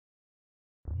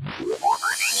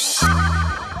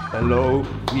Hello,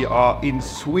 we are in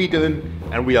Sweden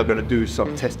and we are going to do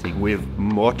some testing with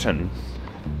Maurten.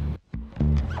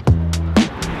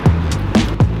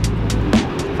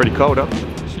 Pretty cold, huh?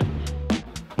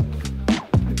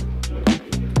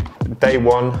 Day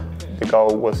one, the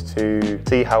goal was to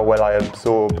see how well I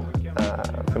absorb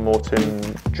the Maurten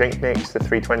Drink mix, the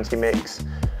 320 mix.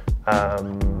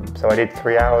 So I did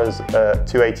 3 hours at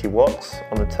 280 watts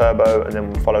on the turbo, and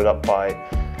then followed up by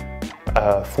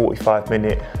a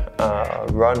 45-minute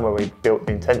run where we built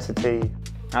the intensity.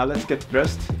 Now let's get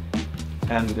dressed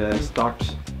and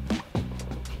start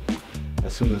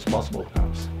as soon as possible,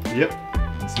 perhaps. Yep.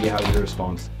 And see how he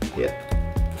responds. Yeah.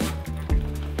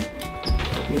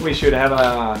 I think we should have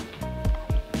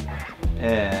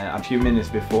a few minutes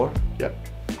before. Yep.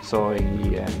 So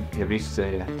he reached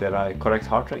the correct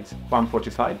heart rate,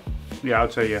 145. Yeah,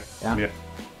 I'd say yeah. Yeah.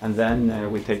 And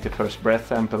then we take the first breath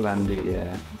sample and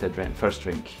the first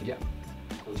drink. Yeah.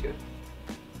 That's good.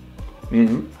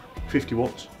 Mm-hmm. 50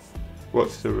 watts.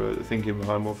 What's the thinking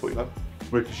behind 145?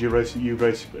 Because you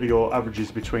race your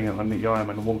averages between the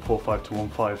Ironman 145 to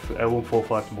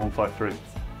 145 to 153.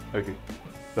 Okay,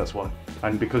 that's why.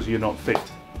 And because you're not fit,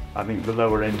 I think the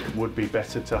lower end would be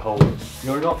better to hold.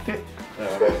 You're not fit.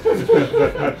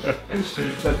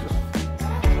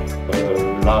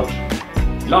 Large.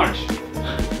 Large.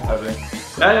 I think.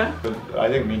 Yeah. But I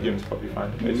think medium's probably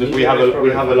fine. It's just we have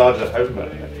a larger house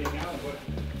bed.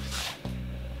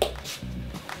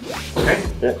 Okay.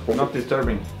 Yeah. Not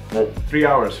disturbing. No. 3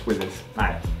 hours with this.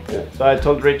 Yeah. So I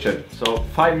told Richard, so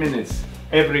 5 minutes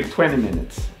every 20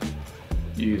 minutes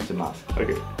you use the mask.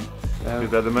 Okay.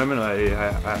 Because at the moment I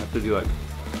have to do like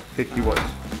 50 watts.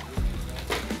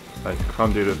 I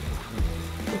can't do the.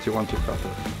 What do you want to start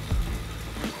with?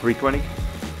 320?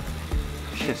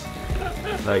 Yes.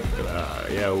 Like,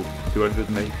 yeah, 200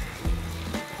 maybe.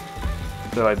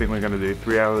 So I think we're going to do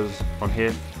 3 hours on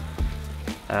here.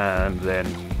 And then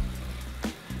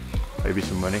maybe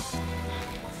some money.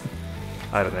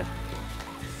 I don't know.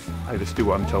 I just do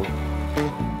what I'm told.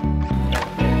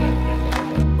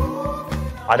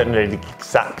 I don't know the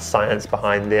exact science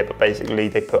behind it, but basically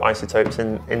they put isotopes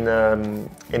in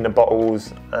the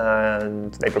bottles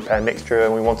and they prepare a mixture,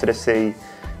 and we wanted to see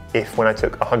if when I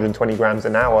took 120 grams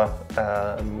an hour,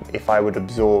 if I would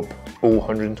absorb all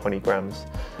 120 grams.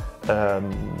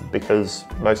 Because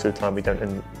most of the time we don't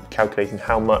end calculating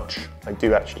how much I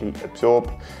do actually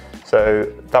absorb. So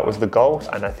that was the goal,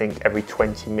 and I think every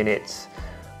 20 minutes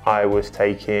I was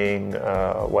taking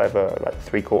whatever, like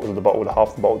 3/4 of the bottle to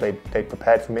half the bottle they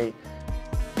prepared for me.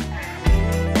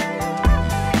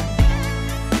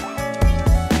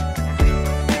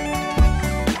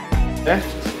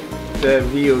 Left, the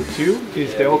VO2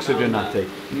 is the oxygen uptake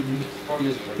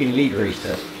in liters.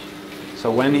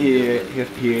 So when he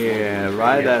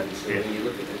ride at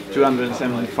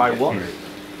 275 watts,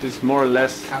 it's more or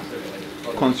less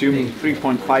consuming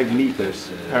 3.5 liters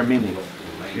per minute.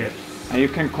 And you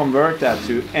can convert that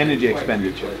to energy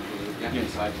expenditure,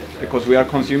 because we are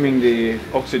consuming the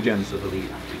oxygen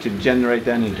to generate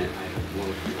energy.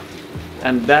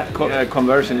 And that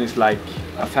conversion is like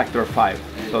a factor of 5.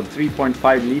 So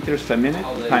 3.5 liters per minute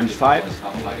times 5,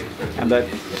 and that's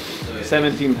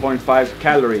 17.5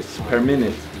 calories per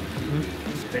minute.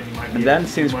 And then,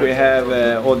 since we have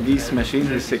all these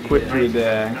machines equipped with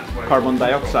carbon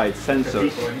dioxide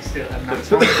sensors,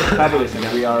 the metabolism,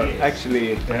 we are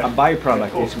actually a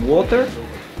byproduct is water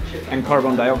and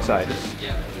carbon dioxide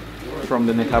from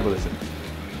the metabolism.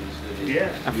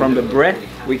 And from the breath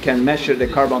we can measure the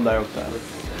carbon dioxide.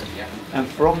 And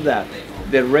from that,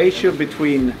 the ratio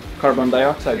between carbon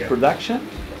dioxide production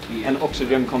and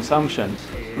oxygen consumption,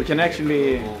 we can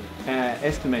actually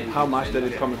estimate how much that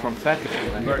is coming from fat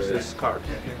versus carbs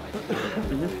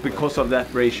because of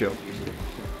that ratio.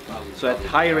 So at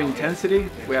higher intensity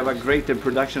we have a greater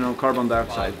production of carbon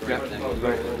dioxide.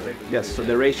 Yes, so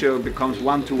the ratio becomes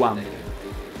 1:1.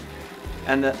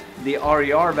 And the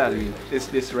RER value is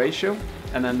this ratio,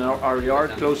 and an RER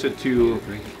closer to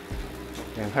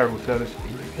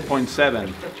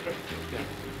 0.7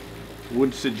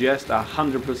 would suggest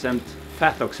 100%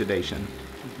 fat oxidation.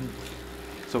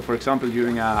 So for example,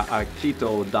 during a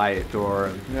keto diet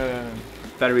or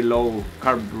very low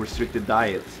carb restricted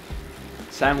diet,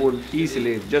 Sam would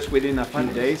easily, just within a few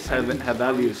days, have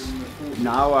values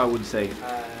now, I would say,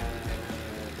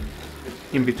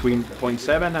 in between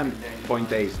 0.7 and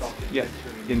 0.8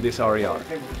 in this RER.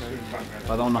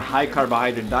 But on a high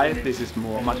carbohydrate diet, this is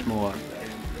much more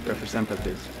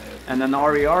representative. And an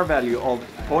RER value of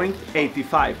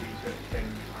 0.85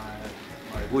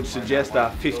 would suggest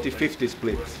a 50-50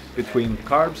 split between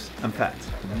carbs and fat.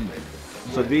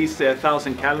 So these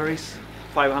 1,000 calories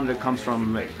 500 comes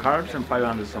from carbs and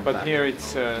 500 from fat. But here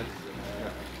it's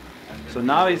So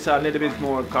now it's a little bit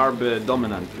more carb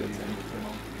dominant.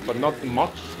 but not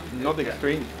much, not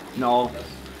extreme. No,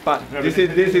 but this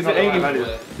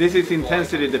is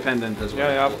intensity dependent as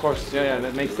well. Yeah, of course. Yeah,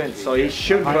 that makes sense. So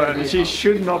she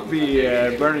should not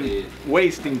be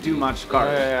wasting too much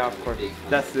carbs. Yeah, of course.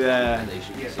 That's the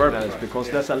purpose, because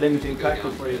that's a limiting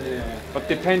factor for it. But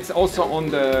depends also on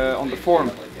the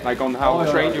form, like on how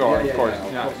trained you are, of course.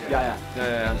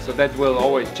 Yeah. So that will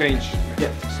always change.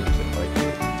 Yeah.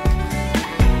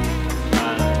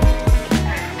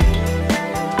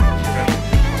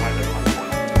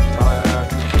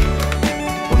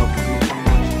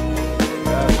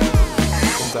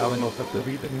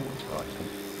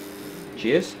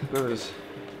 Cheers.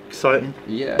 Exciting.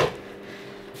 Yeah.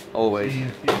 Always.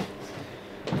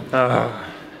 How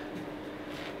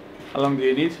long do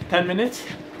you need? 10 minutes?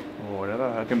 Or whatever.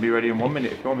 I can be ready in 1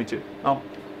 minute if you want me to. Oh,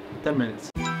 10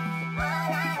 minutes.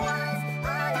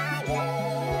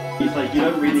 He's like, you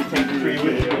don't really take 3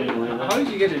 with you. How did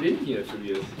you get it in here,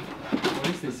 Tobias? What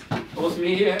is this? It was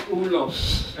me,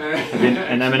 Olof.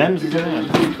 And M&M's is in there.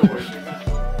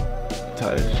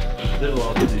 Tired. Little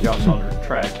office is just on the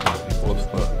track.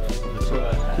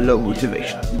 Low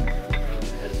motivation.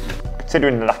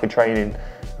 Considering the lack of training,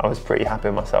 I was pretty happy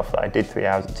with myself that I did 3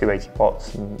 hours at 280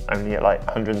 watts and only at like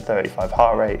 135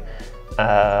 heart rate.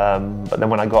 But then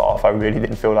when I got off, I really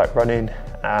didn't feel like running,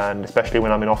 and especially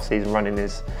when I'm in off-season, running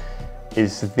is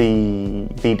the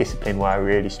discipline where I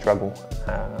really struggle.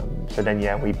 So then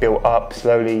yeah, we built up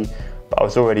slowly, but I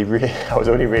was already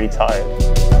really tired.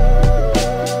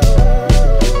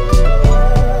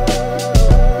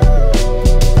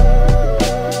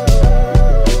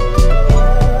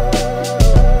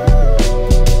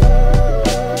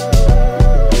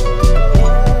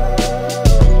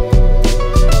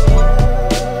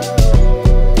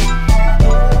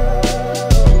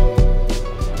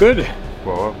 Good.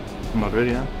 Well, I'm not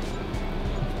ready now.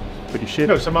 Pretty shit.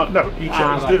 No,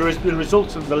 the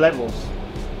results of the levels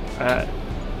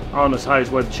aren't as high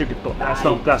as where they should be, but that's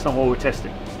not what we're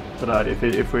testing. But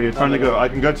if we're trying to go, I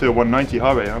can go to a 190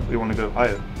 heart rate. If we want to go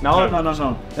higher. No.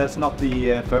 That's not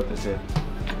the purpose here.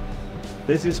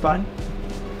 This is fine.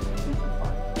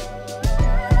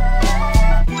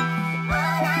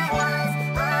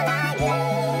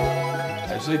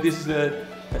 So this is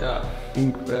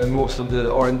most of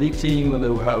the R&D team, and they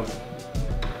will have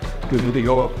good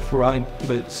go up for running,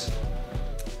 but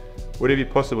Would it be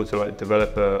possible to like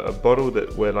develop a bottle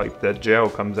where like the gel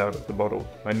comes out of the bottle?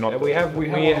 Like not. Yeah,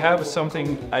 we have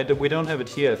something. We don't have it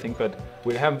here, I think, but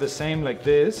we have the same like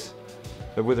this,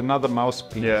 but with another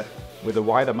mouthpiece. Yeah. With a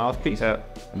wider mouthpiece. Yeah.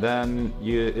 And then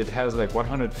it has like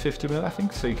 150 ml, I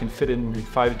think, so you can fit in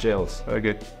 5 gels. Very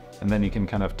good. And then you can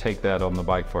kind of take that on the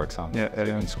bike, for example. Yeah,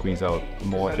 and squeeze out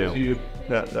more gel.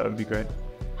 That would be great.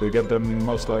 We'll get them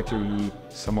most likely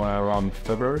somewhere around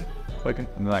February. Okay.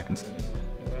 And then I can.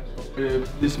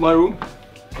 this is my room.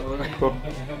 Cool.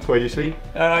 Where do you sleep?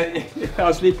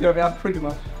 I sleep here, yeah, pretty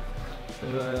much.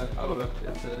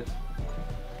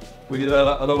 We did a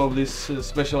lot of these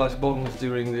specialized bottles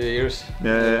during the years,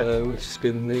 which has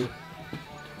been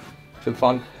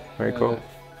fun. Very cool.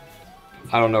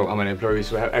 I don't know how many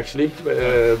employees we have actually,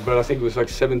 but I think it was like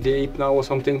 78 now or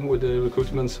something with the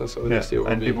recruitments. And so next year will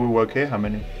and be people who work here, how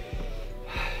many?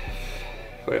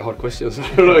 very hard questions.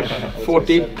 Like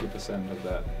 40. 70% of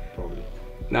that, probably.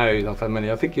 No, not that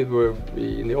many. I think it will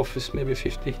be in the office maybe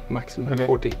 50 maximum, Okay.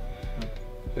 40.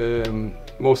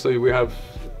 Mostly we have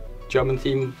German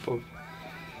team for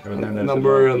And then there's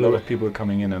number a and lot of people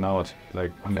coming in and out,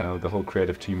 like you know, the whole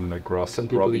creative team, like Ross, some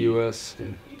people in Robbie, the US.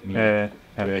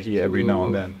 they're here every now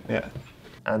and then. Yeah.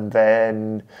 And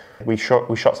then we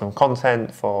shot some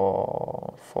content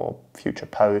for future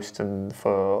posts and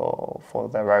for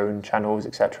their own channels,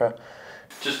 etc.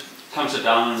 Just time sit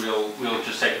down and we'll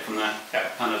just take it from there. Yeah.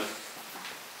 Kind of.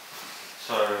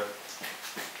 So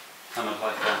kind of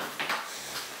like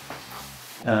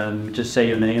that. Just say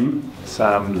your name.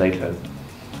 Sam Laidlow.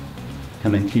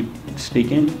 And then keep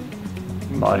speaking.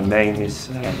 My name is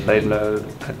Laidlow.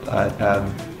 I am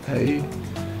a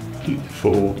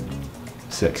beautiful,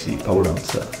 sexy pole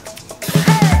dancer.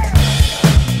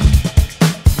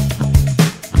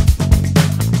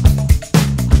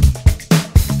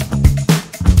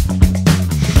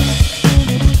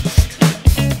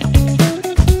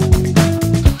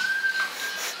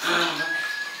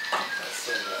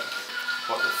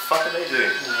 What the fuck are they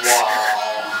doing? Wow.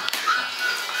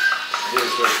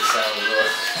 This was the sound as well.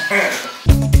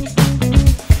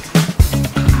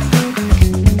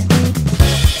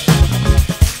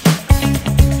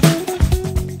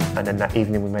 And then that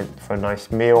evening we went for a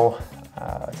nice meal,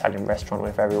 Italian restaurant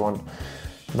with everyone.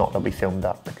 Not that we filmed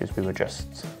that because we were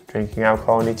just drinking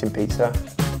alcohol and eating pizza.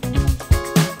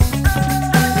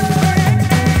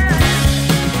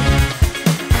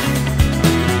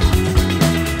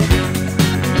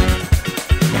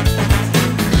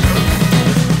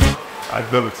 I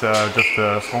built just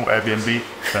a small Airbnb,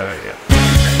 so yeah.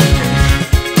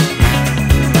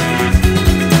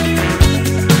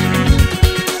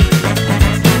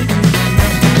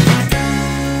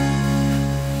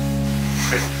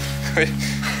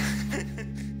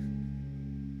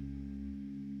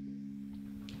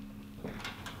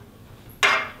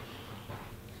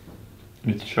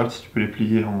 Les t-shirts, tu peux les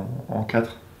plier en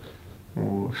 4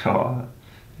 ou genre,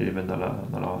 et les mettre dans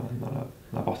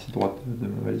la partie droite de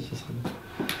ma valise, ça serait bien.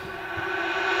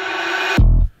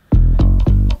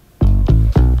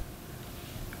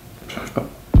 J'arrive pas.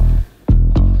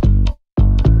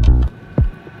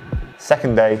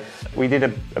 Second day, we did a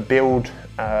build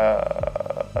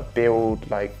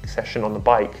like session on the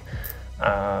bike,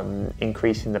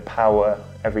 increasing the power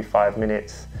every 5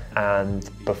 minutes. And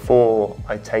before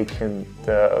I'd taken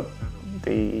the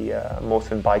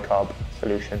Maurten bicarb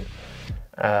solution,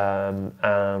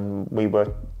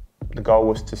 the goal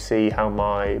was to see how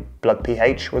my blood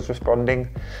pH was responding,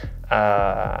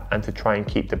 and to try and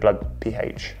keep the blood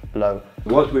pH low.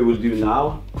 What we will do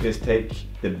now is take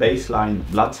the baseline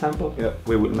blood sample. Yeah.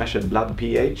 We will measure blood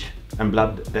pH and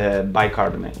blood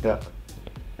bicarbonate. Yeah.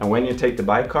 And when you take the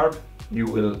bicarb, you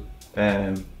will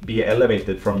be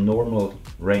elevated from normal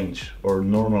range or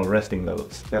normal resting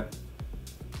levels. Yeah.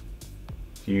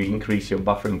 You increase your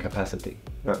buffering capacity.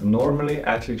 Yeah. Normally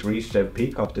athletes reach their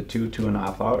peak after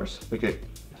 2.5 hours. Okay.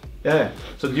 Yeah.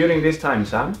 So during this time,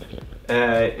 Sam,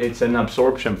 it's an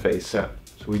absorption phase. Yeah.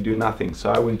 So we do nothing.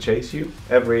 So I will chase you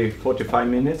every 45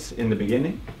 minutes in the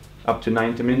beginning, up to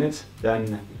 90 minutes.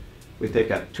 Then we take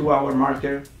a 2-hour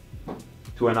marker,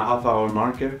 2.5-hour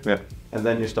marker, yeah. And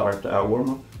then you start a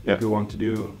warm-up. Yeah. If you want to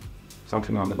do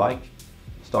something on the bike,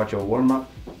 start your warm-up.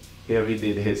 Here he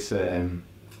did his,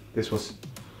 this was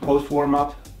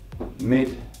post-warm-up,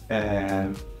 mid,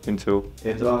 interval,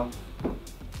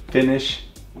 finish.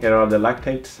 Here are the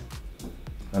lactates,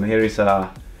 and here is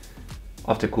a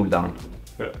after cool down.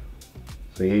 Yeah.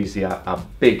 So here you see a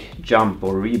big jump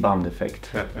or rebound effect,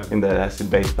 yeah, yeah, in the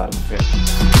acid-base balance. Yeah.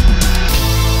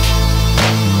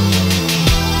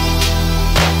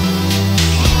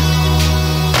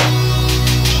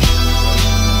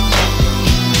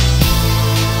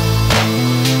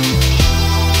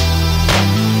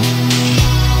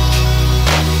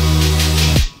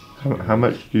 How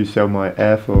much do you sell my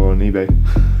air for on eBay?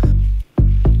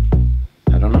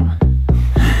 I don't know.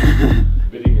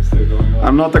 Bidding is still going on.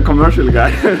 I'm not a commercial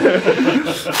guy.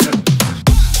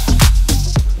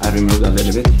 I removed a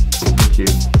little bit. Thank you.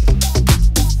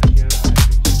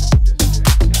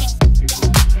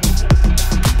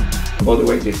 All the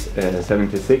weight is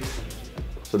 76.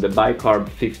 So the bicarb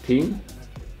 15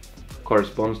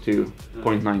 corresponds to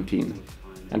 0.19.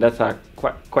 And that's a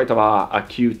quite of a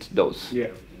acute dose.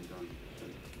 Yeah.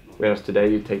 Whereas today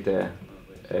you take the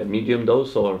medium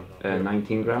dose or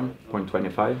 19 gram,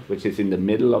 0.25, which is in the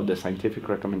middle of the scientific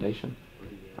recommendation.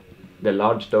 The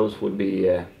large dose would be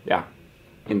yeah,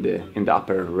 in the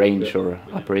upper range or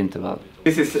upper interval.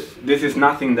 This is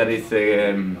nothing that is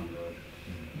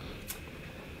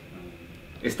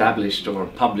established or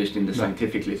published in the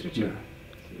scientific literature.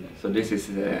 So this is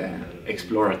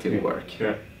explorative work.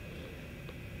 Yeah.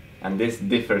 And this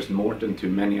differs Maurten to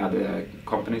many other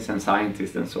companies and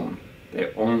scientists and so on.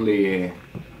 They only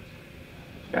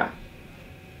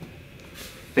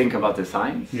think about the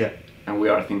science, yeah, and we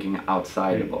are thinking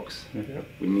outside the box. Yeah.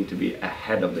 We need to be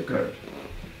ahead of the curve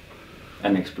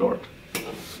and explore it.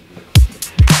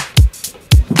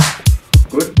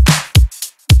 Good.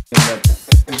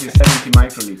 This is 70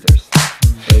 microliters.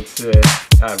 So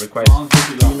it's requires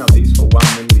 15 of these for 1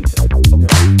 milliliter.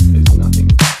 It's nothing.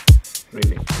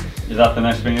 Really. Is that the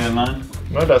next thing in line?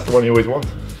 No, that's the one you always want.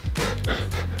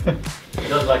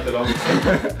 Just like the long.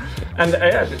 And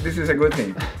yeah, this is a good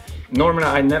thing. Normally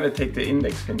I never take the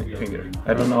index finger.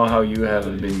 I don't know how you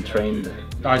have been trained.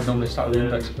 I normally start with the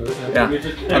index finger.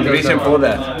 Yeah, and the reason for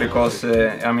that, because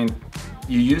I mean,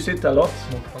 you use it a lot.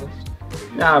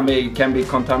 Yeah, but it can be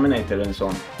contaminated and so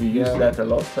on. You use that a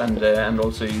lot, and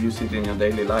also you use it in your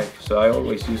daily life. So I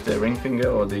always use the ring finger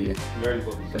or the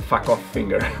fuck off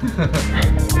finger.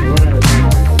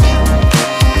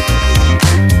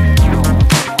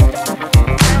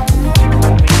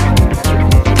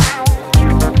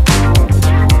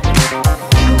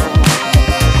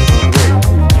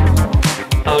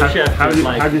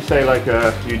 How do you say like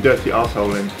you dirty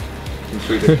arsehole in in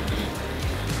Swedish?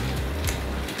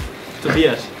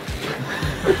 Tobias.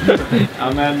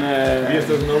 Ja men Tobias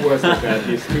doesn't know words like that,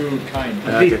 he's too kind.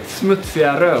 Ditt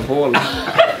smutsiga rövhål.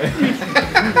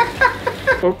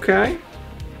 Okay.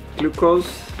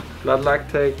 Glucose, blood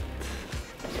lactate,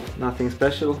 nothing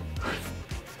special.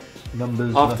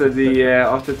 Numbers. After the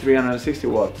after 360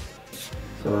 watts.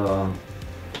 So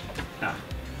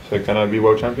So can I be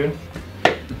world champion?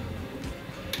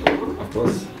 of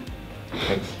course.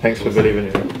 Thanks for believing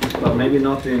in me. But maybe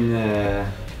not in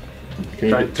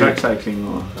track cycling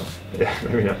or. Yeah,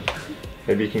 maybe not.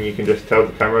 Maybe you can just tell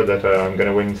the camera that I'm going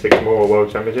to win 6 more world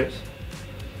championships.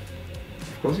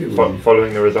 Of course you will.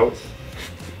 Following the results.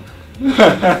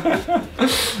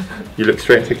 You look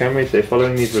straight into the camera, you say,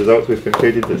 following these results we've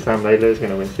concluded that Sam Naylor is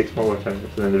going to win 6 more world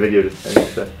championships, and then the video just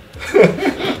ends. So.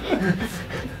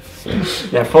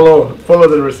 Yeah, follow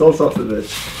the results after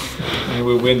this. And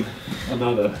we win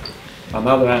another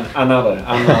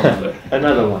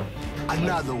one.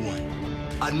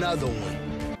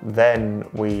 Then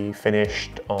we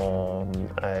finished on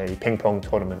a ping pong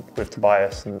tournament with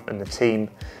Tobias and the team.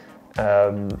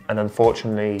 And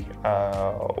unfortunately,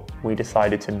 we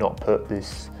decided to not put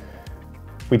this.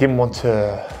 We didn't want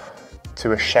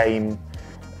to shame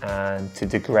and to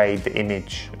degrade the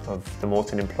image of the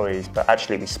Maurten employees, but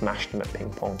actually we smashed them at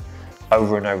ping pong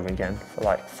over and over again for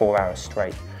like 4 hours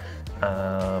straight.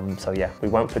 So yeah, we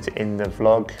won't put it in the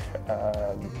vlog,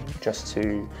 just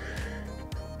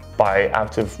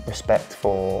out of respect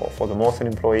for the Maurten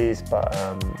employees, but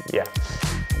yeah.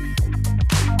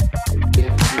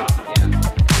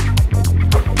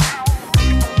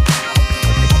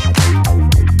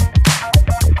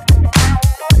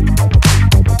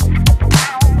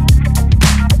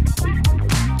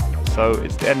 So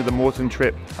it's the end of the Maurten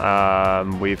trip.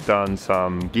 We've done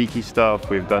some geeky stuff,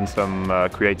 we've done some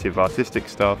creative artistic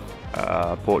stuff,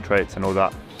 portraits and all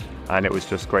that. And it was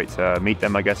just great to meet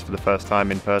them, I guess, for the first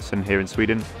time in person here in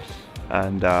Sweden.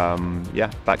 And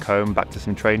yeah, back home, back to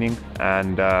some training.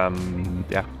 And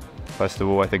yeah, first of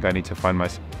all, I think I need to find my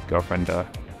girlfriend a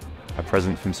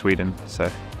present from Sweden. So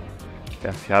yeah,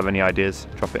 if you have any ideas,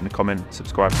 drop it in the comment,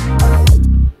 subscribe.